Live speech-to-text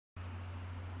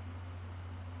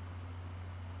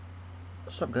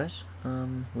What's up, guys?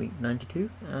 Week 92,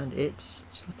 and it's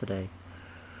Saturday.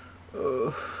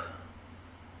 You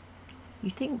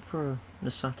think for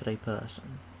the Saturday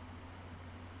person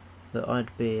that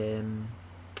I'd be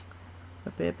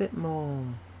a bit more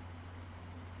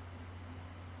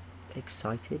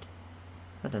excited?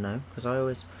 I don't know, because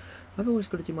I've always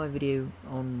got to do my video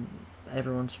on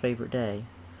everyone's favourite day.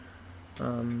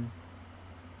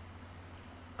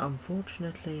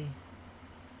 Unfortunately,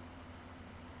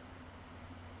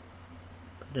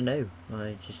 I don't know.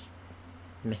 I just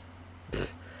meh. I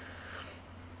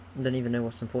don't even know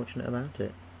what's unfortunate about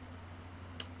it.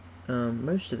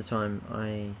 Most of the time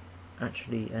I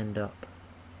actually end up,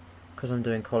 because I'm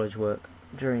doing college work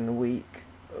during the week,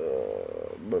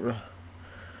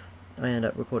 I end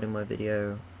up recording my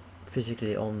video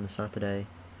physically on the Saturday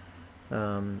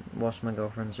whilst my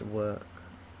girlfriend's at work,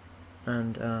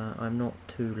 and I'm not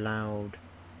too loud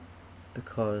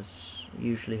because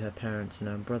usually her parents and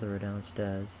her brother are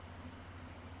downstairs.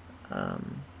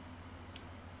 And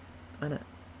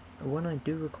when I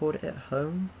do record it at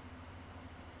home,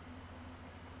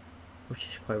 which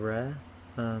is quite rare,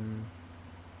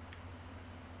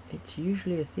 it's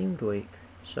usually a themed week,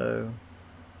 so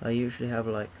I usually have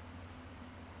like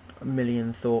a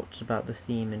million thoughts about the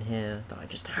theme in here that I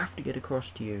just have to get across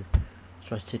to you.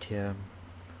 So I sit here,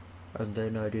 and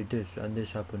then I did this, and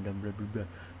this happened, and blah blah blah,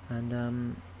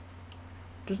 and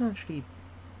doesn't actually,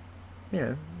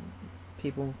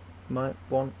 people might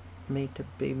want me to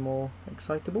be more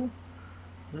excitable.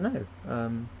 I don't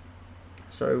know.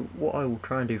 So what I will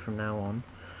try and do from now on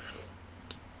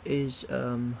is,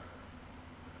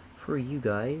 for you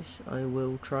guys, I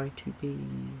will try to be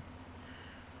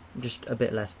just a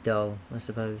bit less dull, I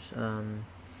suppose.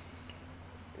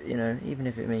 Even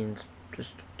if it means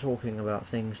just talking about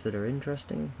things that are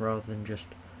interesting, rather than just,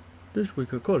 this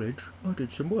week at college, I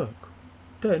did some work.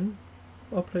 Then,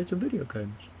 I played some video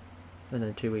games. And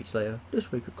then 2 weeks later,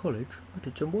 this week at college, I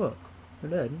did some work.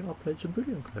 And then, I played some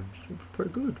video games. It was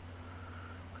pretty good.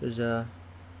 Because,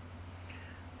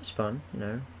 it's fun,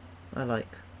 I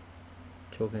like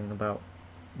talking about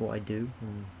what I do,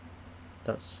 and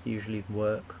that's usually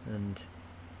work and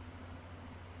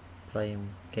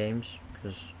playing games,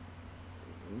 because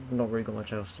I've not really got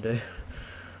much else to do.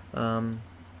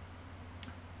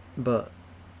 But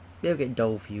it'll get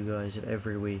dull for you guys if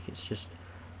every week it's just,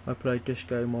 I played this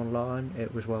game online,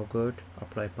 it was well good. I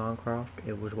played Minecraft,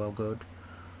 it was well good.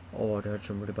 Or I did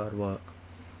some really bad work.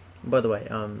 By the way,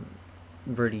 I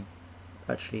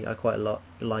quite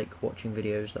like watching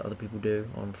videos that other people do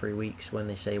on 3 weeks when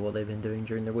they say what they've been doing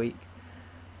during the week.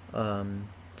 So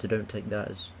don't take that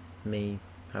as me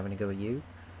having a go at you.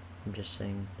 I'm just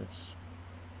saying that's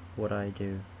what I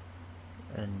do,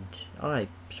 and I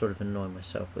sort of annoy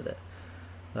myself with it.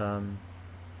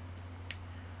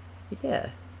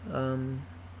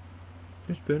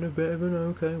 It's been a bit of an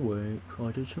okay week.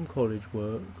 I did some college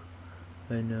work,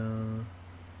 and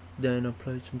then I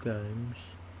played some games,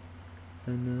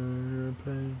 and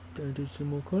I did some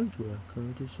more college work,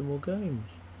 and I did some more games.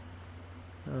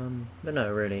 But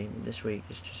no, really, this week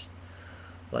is just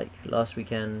like last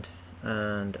weekend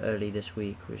and early this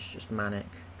week was just manic,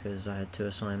 because I had 2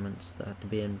 assignments that had to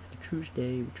be in for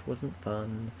Tuesday, which wasn't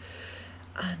fun.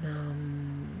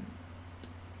 And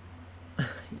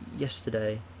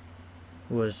yesterday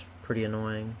was pretty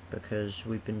annoying because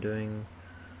we've been doing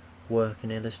work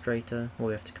in Illustrator where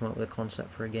we have to come up with a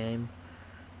concept for a game,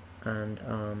 and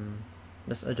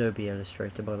that's Adobe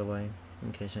Illustrator, by the way,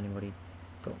 in case anybody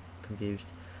got confused.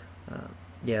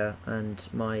 And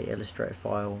my Illustrator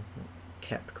file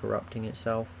kept corrupting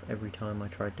itself every time I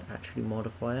tried to actually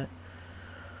modify it.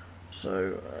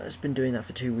 So it's been doing that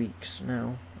for 2 weeks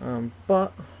now,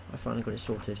 but I finally got it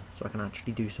sorted, so I can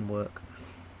actually do some work.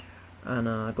 And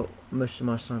I got most of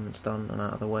my assignments done and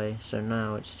out of the way, so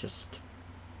now it's just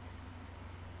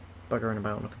buggering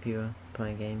about on a computer,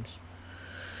 playing games.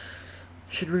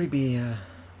 Should really be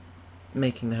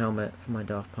making the helmet for my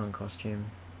Daft Punk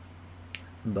costume,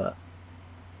 but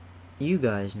you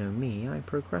guys know me, I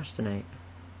procrastinate.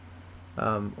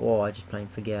 Or I just plain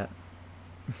forget.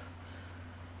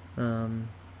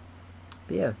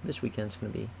 But yeah, this weekend's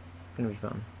gonna be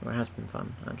fun. Or it has been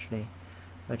fun, actually.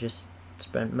 I just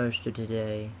spent most of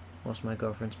today, whilst my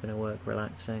girlfriend's been at work,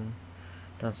 relaxing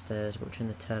downstairs, watching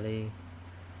the telly,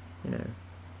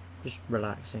 just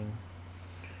relaxing.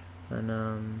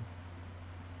 And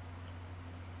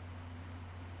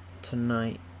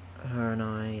tonight her and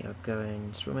I are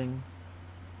going swimming,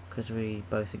 because we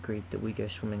both agreed that we go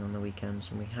swimming on the weekends,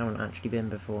 and we haven't actually been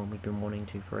before, and we've been wanting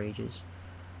to for ages.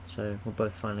 So we're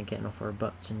both finally getting off our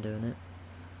butts and doing it.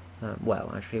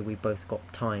 Well, actually, we both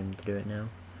got time to do it now.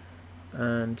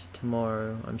 and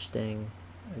tomorrow I'm staying.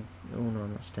 Oh no,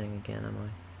 I'm not staying again, am I?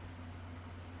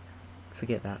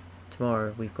 Forget that.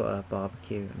 Tomorrow we've got a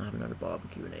barbecue, and I haven't had a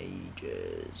barbecue in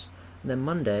ages. And then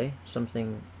Monday,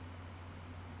 something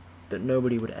that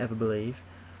nobody would ever believe,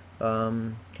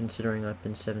 considering I've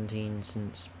been 17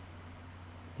 since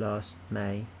last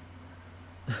May.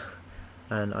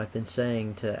 And I've been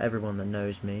saying to everyone that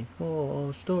knows me, oh,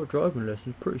 I'll start driving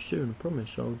lessons pretty soon, I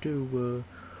promise. I'll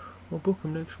book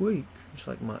them next week. It's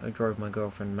like I drove my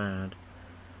girlfriend mad.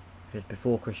 Because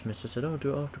before Christmas I said, oh, I'll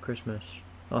do it after Christmas.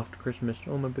 After Christmas,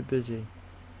 oh, I'm a bit busy.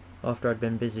 After I'd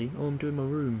been busy, oh, I'm doing my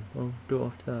room, I'll do it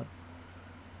after that.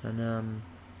 And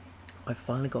I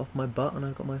finally got off my butt and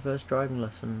I got my first driving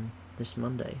lesson this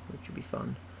Monday, which should be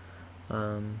fun.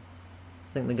 I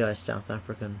think the guy's South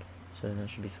African, so that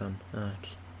should be fun.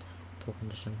 Just talking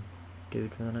to some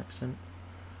dude with an accent.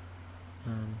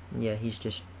 Yeah, he's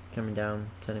just coming down,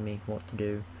 telling me what to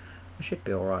do. I should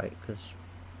be alright, because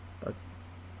I've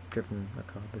driven a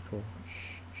car before.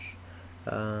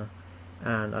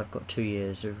 And I've got 2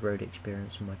 years of road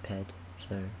experience on my ped,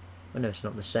 so I know it's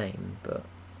not the same, but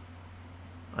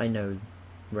I know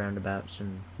roundabouts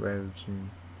and roads and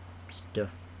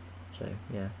stuff, so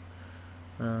yeah.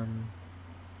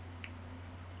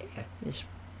 Yeah, it's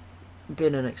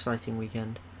been an exciting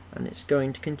weekend, and it's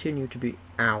going to continue to be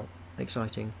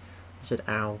exciting. I said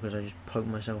ow because I just poked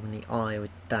myself in the eye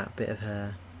with that bit of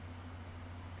hair.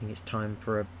 I think it's time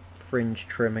for a fringe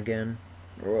trim again.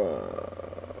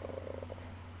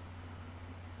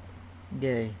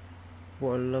 Yay,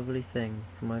 what a lovely thing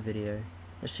for my video.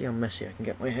 Let's see how messy I can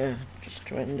get my hair, just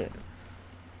to end it.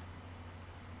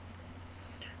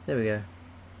 There we go.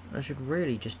 I should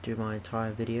really just do my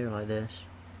entire video like this.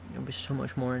 It'll be so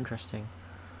much more interesting.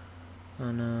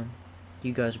 And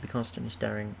you guys will be constantly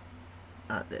staring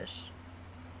at this.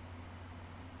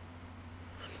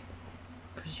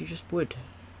 Because you just would.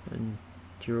 And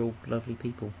you're all lovely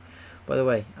people. By the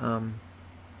way,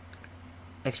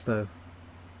 Expo.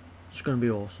 It's gonna be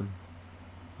awesome.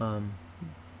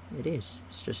 It is.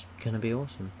 It's just gonna be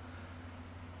awesome.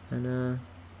 And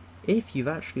if you've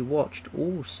actually watched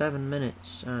all 7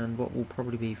 minutes and what will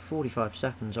probably be 45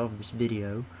 seconds of this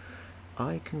video,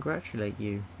 I congratulate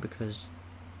you, because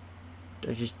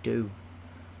I just do.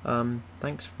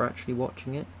 Thanks for actually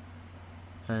watching it,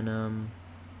 and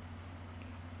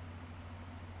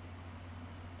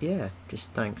yeah, just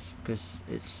thanks, because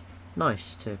it's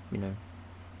nice to, you know,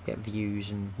 get views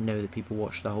and know that people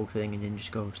watch the whole thing and then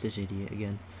just go, oh, it's this idiot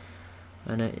again.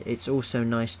 And it's also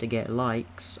nice to get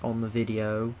likes on the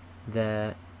video.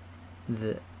 There.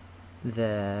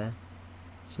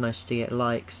 It's nice to get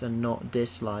likes and not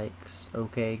dislikes.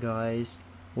 Okay, guys.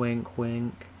 Wink,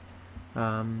 wink.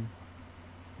 Oh,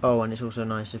 and it's also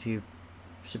nice if you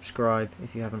subscribe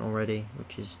if you haven't already,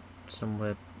 which is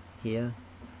somewhere here.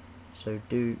 So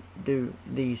do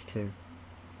these two.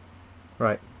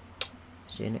 Right.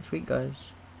 See you next week, guys.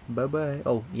 Bye bye.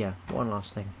 Oh yeah, one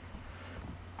last thing.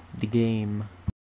 The game.